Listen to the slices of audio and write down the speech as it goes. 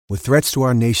With threats to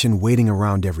our nation waiting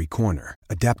around every corner,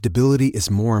 adaptability is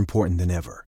more important than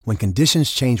ever. When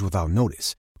conditions change without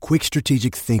notice, quick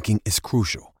strategic thinking is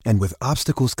crucial. And with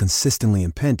obstacles consistently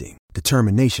impending,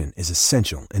 determination is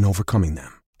essential in overcoming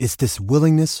them. It's this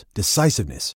willingness,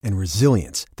 decisiveness, and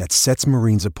resilience that sets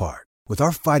Marines apart. With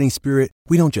our fighting spirit,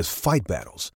 we don't just fight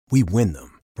battles, we win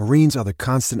them. Marines are the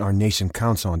constant our nation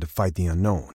counts on to fight the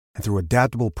unknown. And through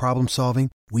adaptable problem solving,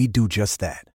 we do just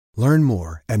that. Learn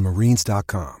more at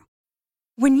marines.com.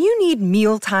 When you need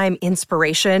mealtime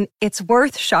inspiration, it's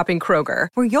worth shopping Kroger,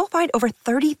 where you'll find over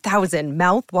 30,000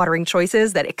 mouth-watering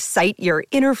choices that excite your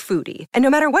inner foodie. And no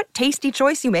matter what tasty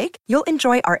choice you make, you'll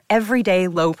enjoy our everyday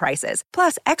low prices,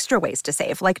 plus extra ways to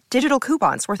save, like digital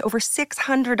coupons worth over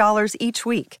 $600 each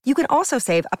week. You can also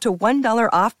save up to $1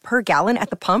 off per gallon at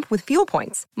the pump with fuel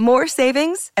points. More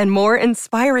savings and more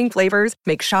inspiring flavors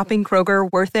make shopping Kroger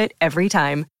worth it every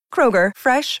time. Kroger,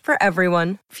 fresh for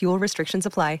everyone. Fuel restrictions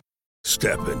apply.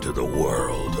 Step into the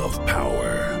world of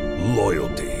power,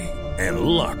 loyalty, and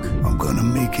luck. I'm gonna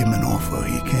make him an offer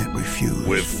he can't refuse.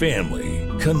 With family,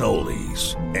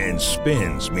 cannolis, and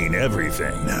spins mean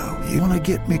everything. Now, you wanna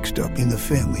get mixed up in the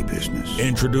family business.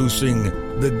 Introducing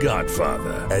The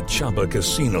Godfather at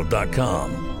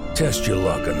ChumbaCasino.com. Test your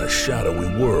luck in the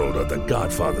shadowy world of The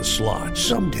Godfather slot.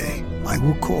 Someday, I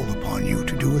will call upon you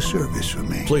to do a service for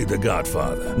me. Play The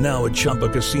Godfather, now at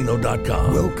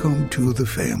ChumbaCasino.com. Welcome to the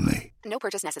family. No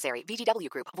purchase necessary. VGW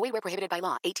Group. Void where prohibited by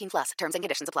law. 18 plus. Terms and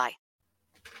conditions apply.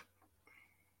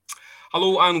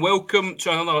 Hello and welcome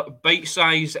to another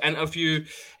bite-sized interview,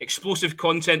 explosive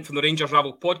content from the Rangers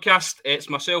Rabble podcast. It's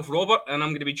myself, Robert, and I'm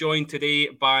going to be joined today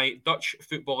by Dutch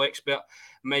football expert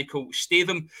Michael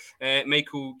Statham.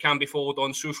 Michael can be followed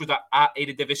on socials at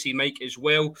Eredivisie Mike as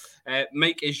well.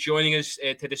 Mike is joining us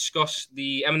to discuss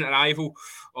the imminent arrival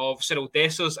of Cyriel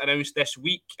Dessers, announced this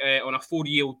week on a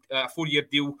four-year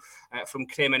deal from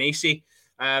Cremonese.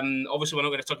 Obviously, we're not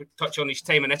going to touch on his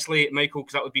time in Italy, Michael,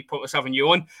 because that would be pointless having you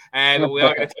on. But we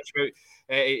are going to touch about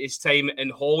his time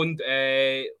in Holland.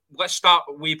 Let's start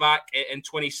way back in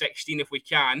 2016, if we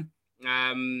can.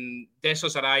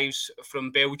 Dessers arrives from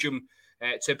Belgium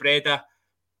to Breda.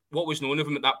 What was known of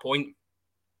him at that point?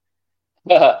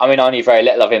 I mean, I knew very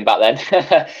little of him back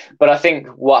then. But I think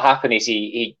what happened is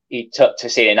he took to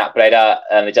seeing at Breda,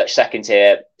 the Dutch second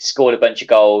tier, scored a bunch of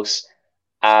goals,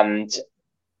 and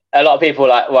a lot of people were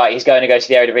like, right, he's going to go to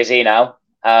the Eredivisie now.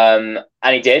 And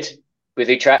he did with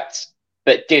Utrecht,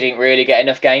 but didn't really get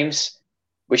enough games,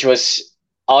 which was,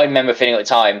 I remember feeling at the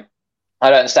time, I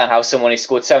don't understand how someone who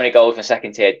scored so many goals from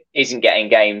second tier isn't getting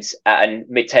games at a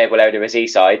mid-table Eredivisie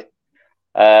side.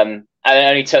 And it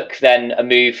only took then a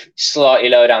move slightly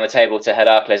lower down the table to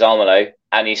Heracles Almelo,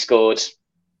 and he scored,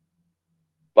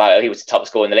 well, he was the top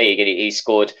scorer in the league, and he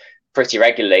scored pretty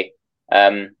regularly.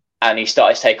 And he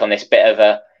started to take on this bit of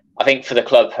a, I think for the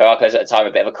club, Heracles at the time,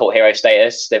 a bit of a cult hero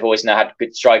status. They've always now had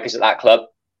good strikers at that club.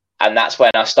 And that's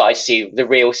when I started to see the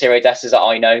real Cyriel Dessers that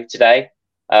I know today.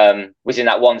 Was in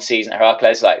that one season at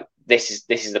Heracles, like, this is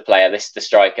the player, this is the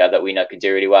striker that we know can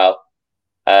do really well.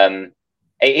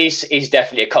 He's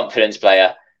definitely a confidence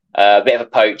player, a bit of a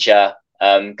poacher,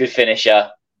 good finisher.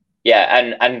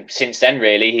 Yeah, and since then,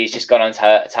 really, he's just gone on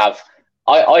to have,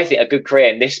 I think, a good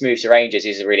career. And this move to Rangers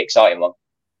is a really exciting one.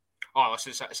 Oh,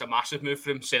 it's a massive move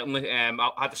for him, certainly.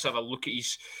 I had to have a look at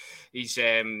his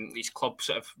club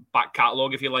sort of back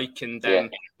catalogue, if you like, and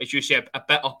as you say, a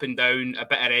bit up and down, a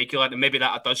bit irregular, and maybe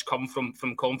that does come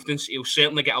from confidence. He'll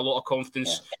certainly get a lot of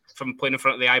confidence from playing in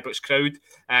front of the Ibrox crowd,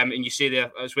 and you say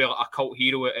there as well, a cult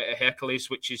hero at Hercules,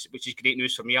 which is great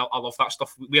news for me. I love that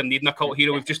stuff. We're needing a cult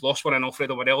hero. We've just lost one in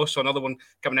Alfredo Morelos, so another one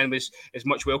coming in is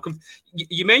much welcome.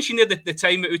 You mentioned there the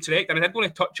time at Utrecht, and I did want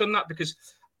to touch on that because,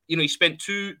 you know, he spent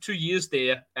two years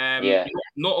there.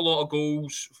 Not a lot of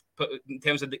goals in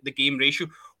terms of the game ratio.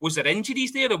 Was there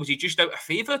injuries there, or was he just out of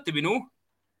favour? Do we know?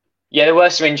 Yeah, there were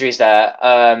some injuries there,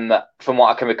 from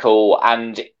what I can recall,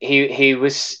 and he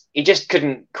just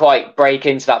couldn't quite break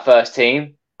into that first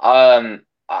team. The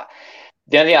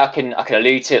only thing I can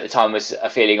allude to at the time was a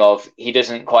feeling of he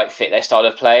doesn't quite fit their style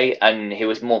of play, and he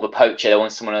was more of a poacher. They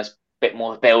wanted someone who's a bit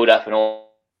more of a build-up and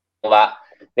all that.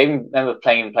 They even remember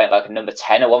playing like a number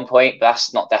 10 at one point, but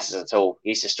that's not Dessers at all.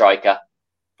 He's a striker.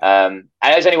 And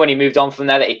it was only when he moved on from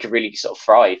there that he could really sort of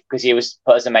thrive, because he was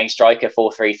put as the main striker,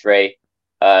 4-3-3.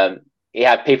 He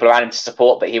had people around him to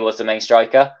support, but he was the main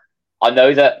striker. I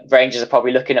know that Rangers are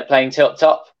probably looking at playing two up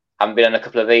top. I've been on a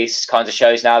couple of these kinds of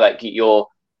shows now that you're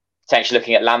potentially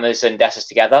looking at Lammers and Dessers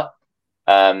together.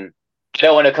 I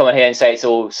don't want to come in here and say it's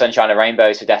all sunshine and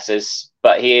rainbows for Dessers,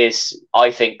 but he is,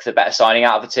 I think, the better signing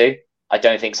out of the two. I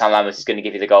don't think Sam Lammers is going to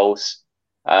give you the goals.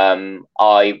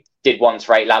 I did once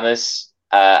rate Lammers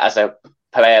as a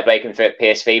player breaking through at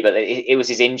PSV, but it was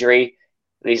his injury,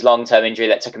 his long-term injury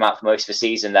that took him out for most of the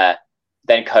season there.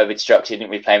 Then COVID struck, so he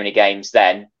didn't really play many games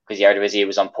then because the Eredivisie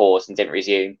was on pause and didn't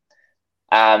resume.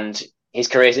 And his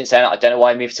career since then, I don't know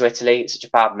why he moved to Italy. It's such a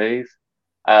bad move.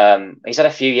 He's had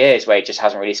a few years where he just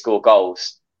hasn't really scored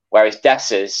goals, whereas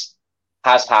Dessers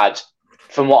has had,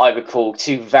 from what I recall,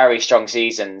 2 very strong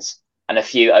seasons and a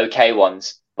few okay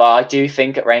ones. But I do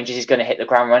think at Rangers he's going to hit the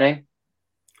ground running.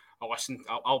 Oh, listen,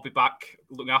 I'll be back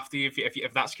looking after you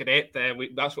if that's correct.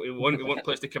 That's what we want. We want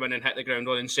players to come in and hit the ground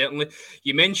running. Certainly,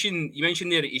 you mentioned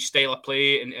there his style of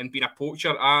play and being a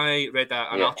poacher. I read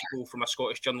an article from a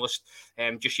Scottish journalist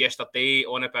just yesterday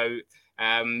on about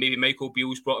maybe Michael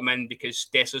Beale's brought him in because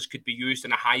Dessers could be used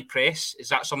in a high press. Is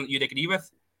that something you'd agree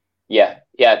with? Yeah,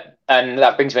 and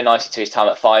that brings me nicely to his time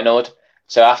at Feyenoord.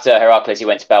 So after Heracles, he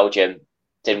went to Belgium,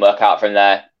 didn't work out from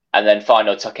there, and then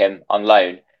Feyenoord took him on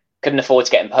loan. Couldn't afford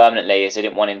to get him permanently as they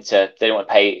didn't want to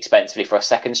pay expensively for a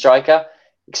second striker.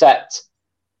 Except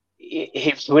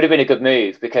he would have been a good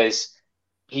move because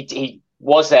he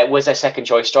was their second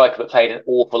choice striker, but played an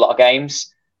awful lot of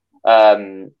games.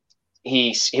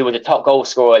 He was a top goal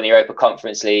scorer in the Europa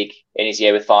Conference League in his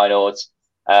year with Feyenoord.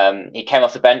 He came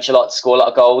off the bench a lot to score a lot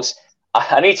of goals.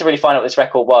 I need to really find out what this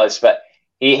record was, but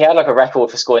he had like a record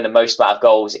for scoring the most amount of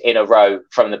goals in a row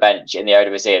from the bench in the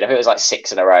Eredivisie. I think it was like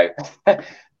 6 in a row.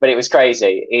 But it was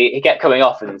crazy. He kept coming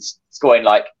off and scoring,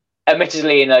 like,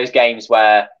 admittedly in those games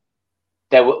where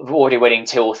they were already winning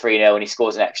 2 or 3-0 and he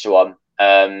scores an extra one.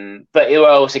 But there were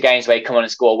also games where he'd come on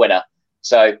and score a winner.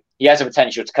 So he has the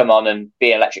potential to come on and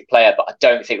be an electric player, but I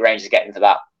don't think Rangers get into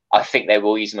that. I think they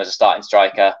will use him as a starting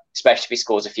striker, especially if he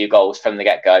scores a few goals from the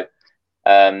get-go.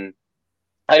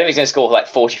 I don't think he's going to score like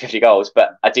 40, 50 goals,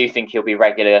 but I do think he'll be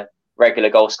regular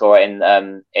goal scorer in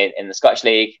the Scottish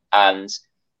League. And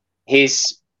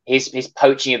his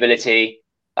poaching ability,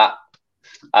 that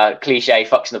cliche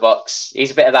fox in the box,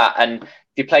 he's a bit of that. And if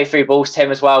you play through balls to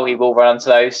him as well, he will run onto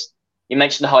those. You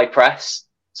mentioned the high press.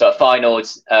 So at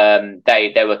Feyenoord,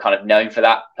 they were kind of known for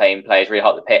that, playing players really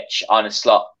hot at the pitch. Arne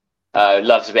Slot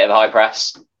loves a bit of a high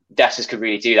press. Dessers could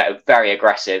really do that. Very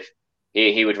aggressive.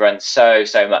 He would run so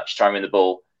much trying to win the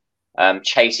ball,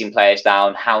 chasing players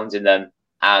down, hounding them.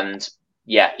 And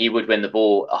yeah, he would win the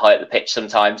ball high at the pitch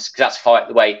sometimes because that's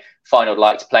the way Feyenoord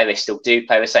like to play. They still do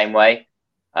play the same way.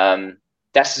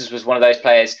 Dessers was one of those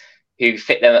players who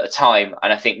fit them at the time.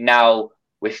 And I think now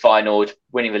with Feyenoord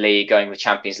winning the league, going with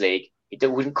Champions League, it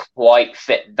wouldn't quite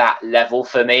fit that level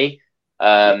for me.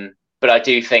 But I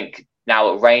do think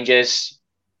now at Rangers,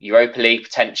 Europa League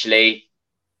potentially,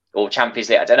 or Champions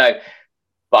League, I don't know.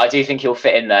 But I do think he'll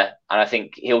fit in there. And I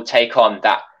think he'll take on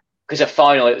that. Because at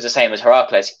Feyenoord, it was the same as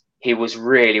Heracles. He was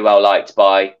really well liked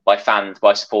by fans,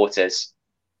 by supporters.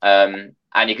 And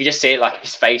you could just see it, like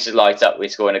his face would light up when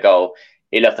scoring a goal.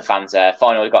 He loved the fans there.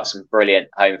 Feyenoord got some brilliant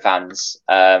home fans.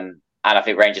 And I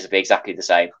think Rangers will be exactly the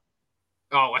same.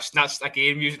 Oh, that's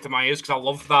again music to my ears because I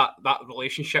love that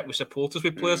relationship with supporters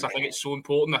with players. I think it's so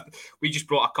important. We just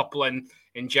brought a couple in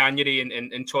January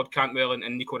in Todd Cantwell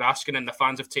and Nico Raskin, and the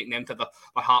fans have taken them to the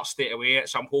heart straight away.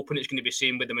 So I'm hoping it's going to be the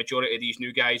same with the majority of these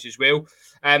new guys as well.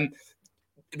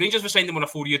 Rangers have signed him on a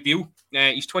 4-year deal.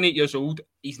 He's 28 years old.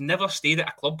 He's never stayed at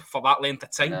a club for that length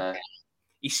of time. No.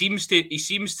 He seems to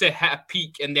hit a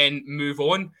peak and then move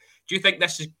on. Do you think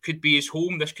this could be his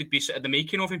home? This could be sort of the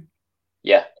making of him?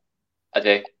 Yeah, I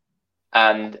do.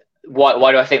 And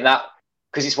why do I think that?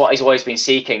 Because it's what he's always been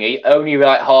seeking. He only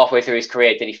like halfway through his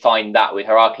career did he find that with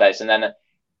Heracles. And then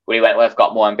when he went, well, I've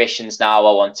got more ambitions now.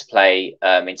 I want to play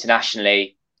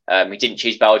internationally. He didn't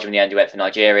choose Belgium in the end. He went for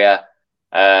Nigeria.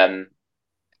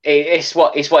 It's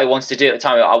what he wants to do at the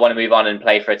time. I want to move on and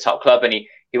play for a top club. And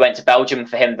he went to Belgium.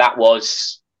 For him,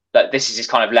 this is his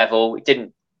kind of level. It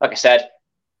didn't, like I said,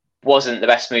 wasn't the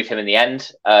best move for him in the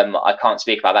end. I can't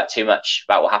speak about that too much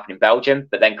about what happened in Belgium,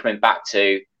 but then coming back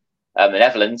to the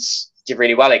Netherlands, did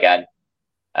really well again.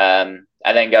 And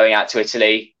then going out to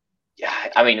Italy,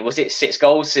 I mean, was it 6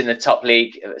 goals in the top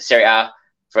league, Serie A,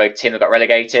 for a team that got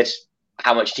relegated?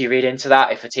 How much do you read into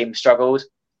that if a team struggled?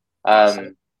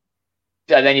 And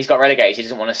then he's got relegated. He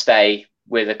doesn't want to stay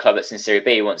with a club that's in Serie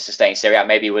B. He wants to stay in Serie A.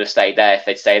 Maybe he would have stayed there if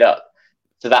they'd stayed up.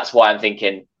 So that's why I'm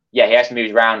thinking, yeah, he has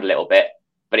moved around a little bit,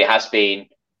 but it has been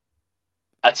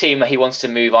a team that he wants to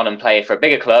move on and play for a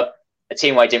bigger club, a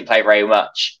team where he didn't play very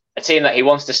much, a team that he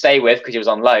wants to stay with because he was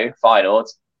on loan, Feyenoord,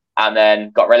 and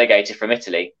then got relegated from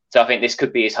Italy. So I think this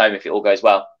could be his home if it all goes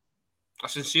well. I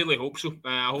sincerely hope so.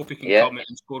 I hope he can come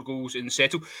and score goals and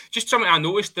settle. Just something I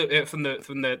noticed that, from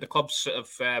the club's sort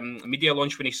of media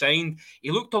launch when he signed, he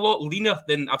looked a lot leaner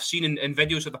than I've seen in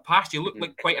videos of the past. He looked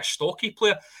like quite a stocky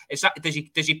player.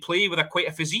 Does he play with quite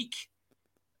a physique?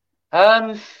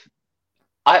 I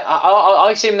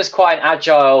see him as quite an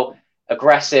agile,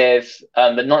 aggressive,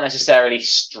 but not necessarily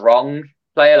strong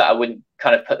player. Like, I wouldn't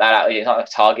kind of put that out. He's not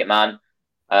a target man.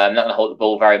 Not going to hold the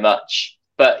ball very much.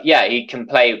 But yeah, he can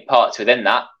play parts within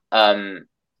that. I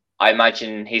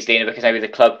imagine he's leaner because maybe the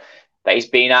club that he's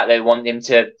been at, they want him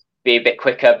to be a bit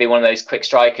quicker, be one of those quick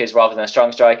strikers rather than a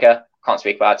strong striker. Can't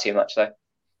speak about it too much though.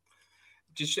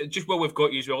 Just while we've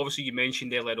got you as well, obviously you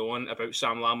mentioned earlier on about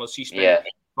Sam Lammers. He spent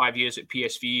 5 years at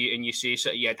PSV, and you say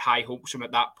that he had high hopes from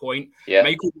at that point. Yeah.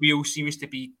 Michael Beale seems to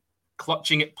be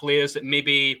clutching at players that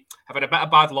maybe have had a bit of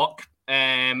bad luck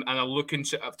and are looking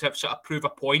to sort of prove a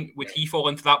point. Would he fall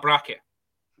into that bracket?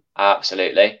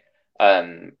 Absolutely.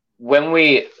 When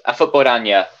we at Football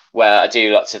Dania, where I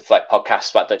do lots of like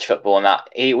podcasts about Dutch football and that,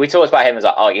 we talked about him as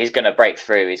like, oh, he's going to break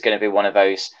through. He's going to be one of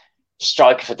those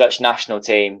strikers for Dutch national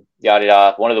team, yada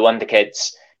yada, one of the wonder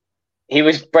kids. He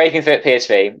was breaking through at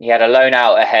PSV. He had a loan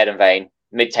out at Heerenveen,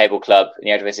 mid-table club in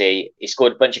the Eredivisie. He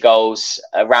scored a bunch of goals,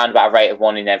 around about a rate of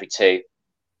 1 in every 2.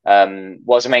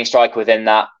 Was a main striker within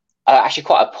that. Actually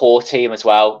quite a poor team as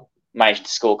well. Managed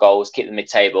to score goals, keep the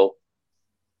mid-table.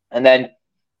 And then if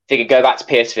he could go back to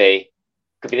PSV,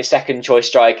 could be the second choice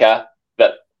striker,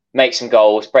 but make some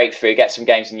goals, break through, get some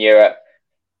games in Europe.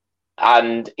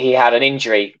 And he had an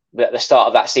injury at the start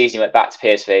of that season. He went back to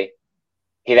PSV.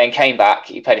 He then came back.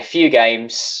 He played a few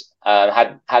games,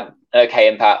 had an okay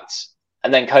impact.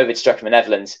 And then COVID struck him in the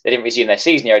Netherlands. They didn't resume their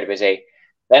season in Eredivisie.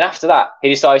 Then after that, he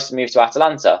decides to move to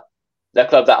Atalanta, the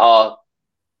club that are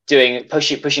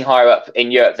pushing higher up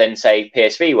in Europe than, say,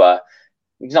 PSV were.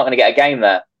 He's not going to get a game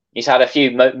there. He's had a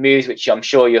few moves, which I'm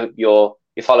sure your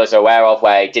followers are aware of,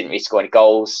 where he didn't really score any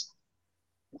goals.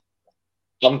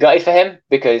 I'm gutted for him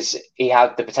because he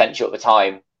had the potential at the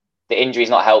time. The injury's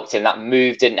not helped him. That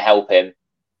move didn't help him.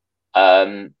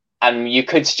 And you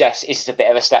could suggest it's a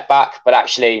bit of a step back, but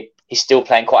actually he's still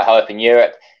playing quite high up in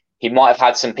Europe. He might have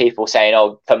had some people saying,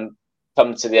 oh, come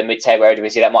to the mid-table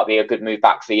Eredivisie, that might be a good move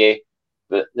back for you.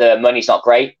 But the money's not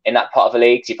great in that part of the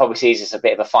league. So he probably sees this as a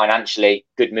bit of a financially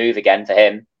good move again for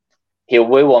him. He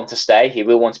will want to stay. He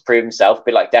will want to prove himself, a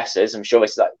bit like Dessers. I'm sure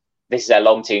this is their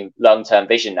long-term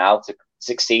vision now to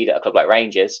succeed at a club like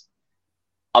Rangers.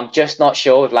 I'm just not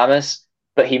sure with Lammers,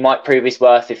 but he might prove his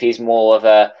worth if he's more of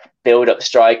a build-up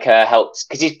striker, helps,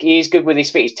 because he's good with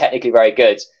his feet. He's technically very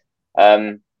good.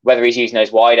 Whether he's using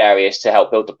those wide areas to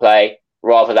help build the play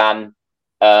rather than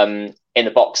in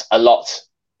the box a lot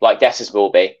like Dessers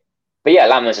will be. But yeah,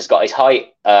 Lammers has got his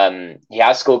height. He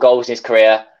has scored goals in his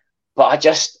career, but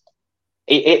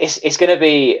it's going to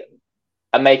be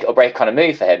a make or break kind of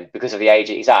move for him because of the age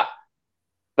that he's at.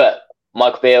 But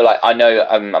Michael Beale, like, I know,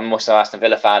 I'm also an Aston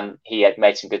Villa fan. He had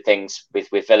made some good things with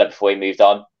Villa before he moved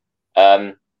on.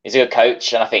 He's a good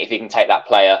coach, and I think if he can take that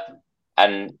player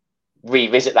and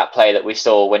revisit that player that we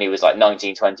saw when he was like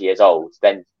 19, 20 years old,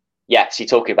 then yes, you're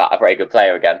talking about a very good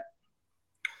player again.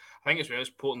 I think it's really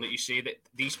important that you say that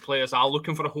these players are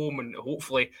looking for a home, and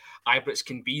hopefully Ibrox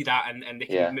can be that, and they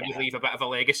can maybe leave a bit of a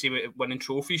legacy with winning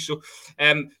trophies. So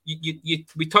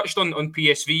we touched on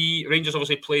PSV. Rangers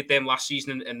obviously played them last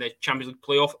season in the Champions League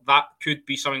playoff. That could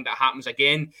be something that happens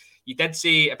again. You did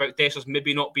say about Dessers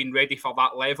maybe not being ready for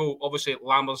that level. Obviously,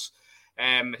 Lammers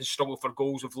has struggled for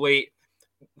goals of late.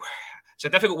 It's a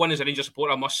difficult one as a Rangers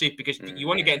supporter, I must say, because you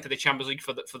want to get into the Champions League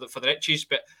for the riches,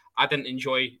 but I didn't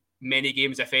enjoy many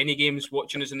games, if any games,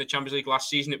 watching us in the Champions League last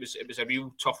season. It was a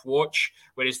real tough watch,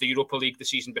 whereas the Europa League the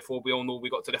season before, we all know we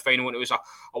got to the final and it was a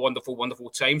wonderful, wonderful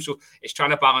time. So it's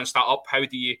trying to balance that up. How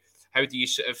do you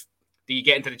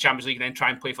get into the Champions League and then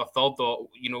try and play for third, or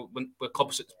when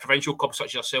clubs, provincial clubs such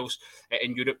as yourselves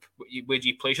in Europe, where do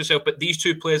you place yourself? But these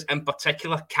two players in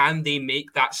particular, can they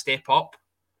make that step up?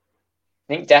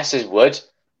 I think Dessers would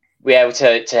be able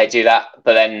to do that,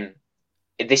 but then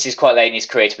this is quite late in his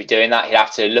career to be doing that. He'd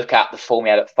have to look at the form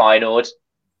he had at Feyenoord.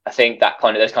 I think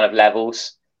those kind of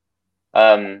levels.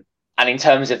 And in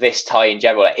terms of this tie in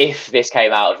general, if this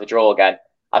came out of the draw again,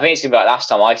 I think it's going to be like last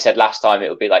time. I said last time it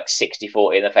would be like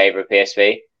 60-40 in the favour of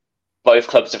PSV. Both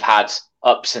clubs have had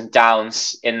ups and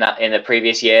downs in the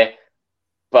previous year,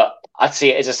 but I'd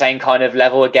see it as the same kind of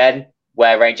level again,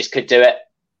 where Rangers could do it.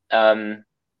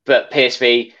 But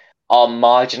PSV are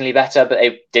marginally better, but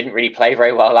they didn't really play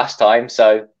very well last time.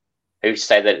 So who's to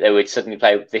say that they would suddenly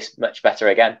play this much better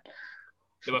again?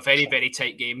 They were very, very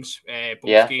tight games,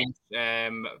 both games.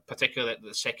 Particularly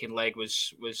the second leg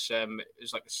was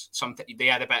like something they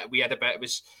had a bit, we had a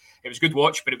bit. It was good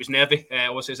watch, but it was nervy.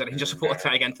 Obviously, as a Rangers supporter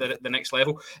trying to get into the next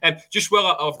level. Just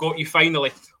while I've got you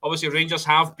finally, obviously Rangers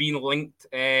have been linked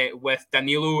with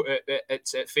Danilo at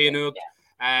Feyenoord.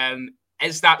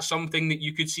 Is that something that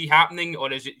you could see happening,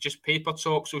 or is it just paper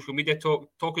talk, social media talk?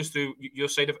 Talk us through your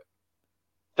side of it.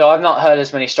 So I've not heard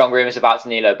as many strong rumours about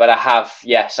Danilo, but I have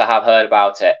heard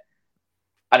about it.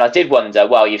 And I did wonder,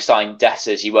 well, you've signed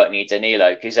Dessers, you won't need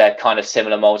Danilo, because they're kind of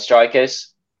similar mould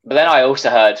strikers. But then I also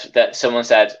heard that someone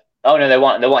said, oh no, they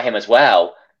want him as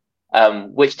well,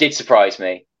 which did surprise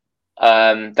me.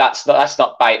 That's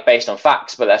not based on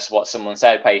facts, but that's what someone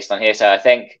said based on hearsay, I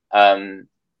think.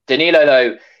 Danilo,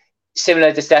 though,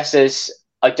 similar to Dessers,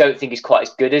 I don't think he's quite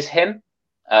as good as him.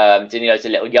 Danilo's a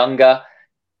little younger.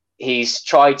 He's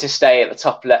tried to stay at the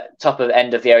top of the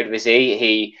end of the Eredivisie.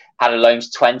 He had a loan to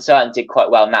Twente and did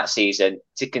quite well in that season,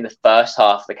 particularly in the first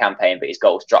half of the campaign, but his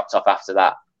goals dropped off after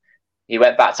that. He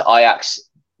went back to Ajax,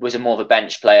 was more of a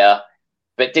bench player,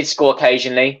 but did score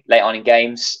occasionally late on in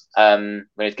games when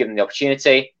he was given the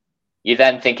opportunity. You're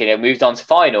then thinking, he moved on to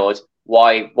Feyenoord.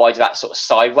 Why do that sort of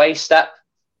sideways step?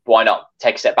 Why not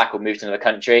take a step back or move to another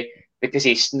country? Because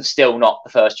he's still not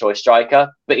the first choice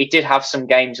striker, but he did have some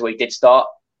games where he did start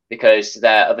because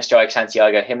their other striker,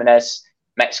 Santiago Jimenez,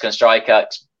 Mexican striker,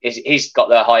 he's got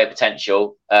the higher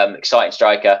potential, exciting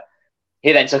striker.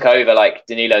 He then took over like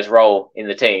Danilo's role in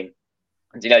the team.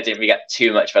 And Danilo didn't really get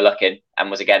too much for luck in and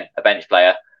was again a bench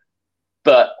player.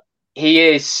 But he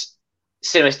is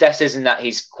similar to Dessers in that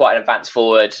he's quite an advanced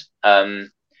forward.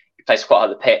 He plays quite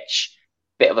hard the pitch,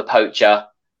 bit of a poacher,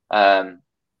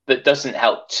 but doesn't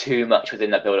help too much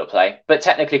within that build-up play. But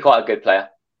technically quite a good player.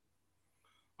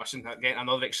 Listen, again,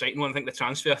 another exciting one. I think the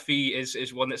transfer fee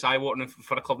is one that's eye-watering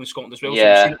for a club in Scotland as well.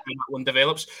 Yeah. So I'm sure that one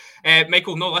develops.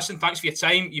 Michael, listen, thanks for your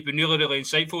time. You've been really, really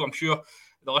insightful. I'm sure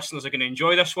the listeners are going to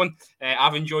enjoy this one.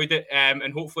 I've enjoyed it.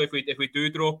 And hopefully if we do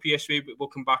draw PSV, we'll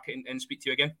come back and speak to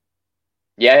you again.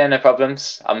 Yeah, no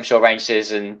problems. I'm sure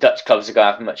Rangers and Dutch clubs are going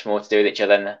to have much more to do with each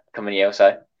other in the coming year or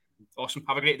so. Awesome.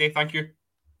 Have a great day. Thank you.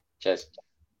 Cheers.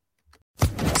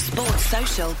 Sports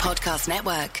Social Podcast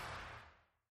Network.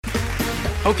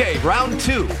 Okay, round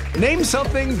two. Name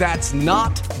something that's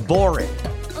not boring.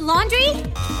 A laundry?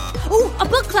 Ooh, a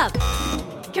book club.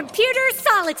 Computer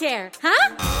solitaire,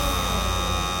 huh?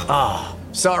 Ah,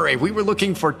 sorry, we were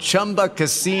looking for Chumba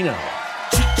Casino.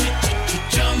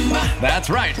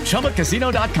 That's right,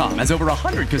 ChumbaCasino.com has over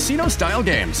 100 casino-style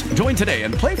games. Join today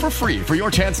and play for free for your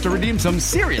chance to redeem some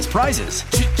serious prizes.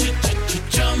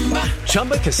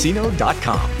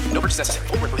 ChumbaCasino.com. No purchase necessary.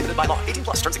 Void where prohibited by law. 18+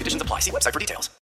 terms and conditions apply. See website for details.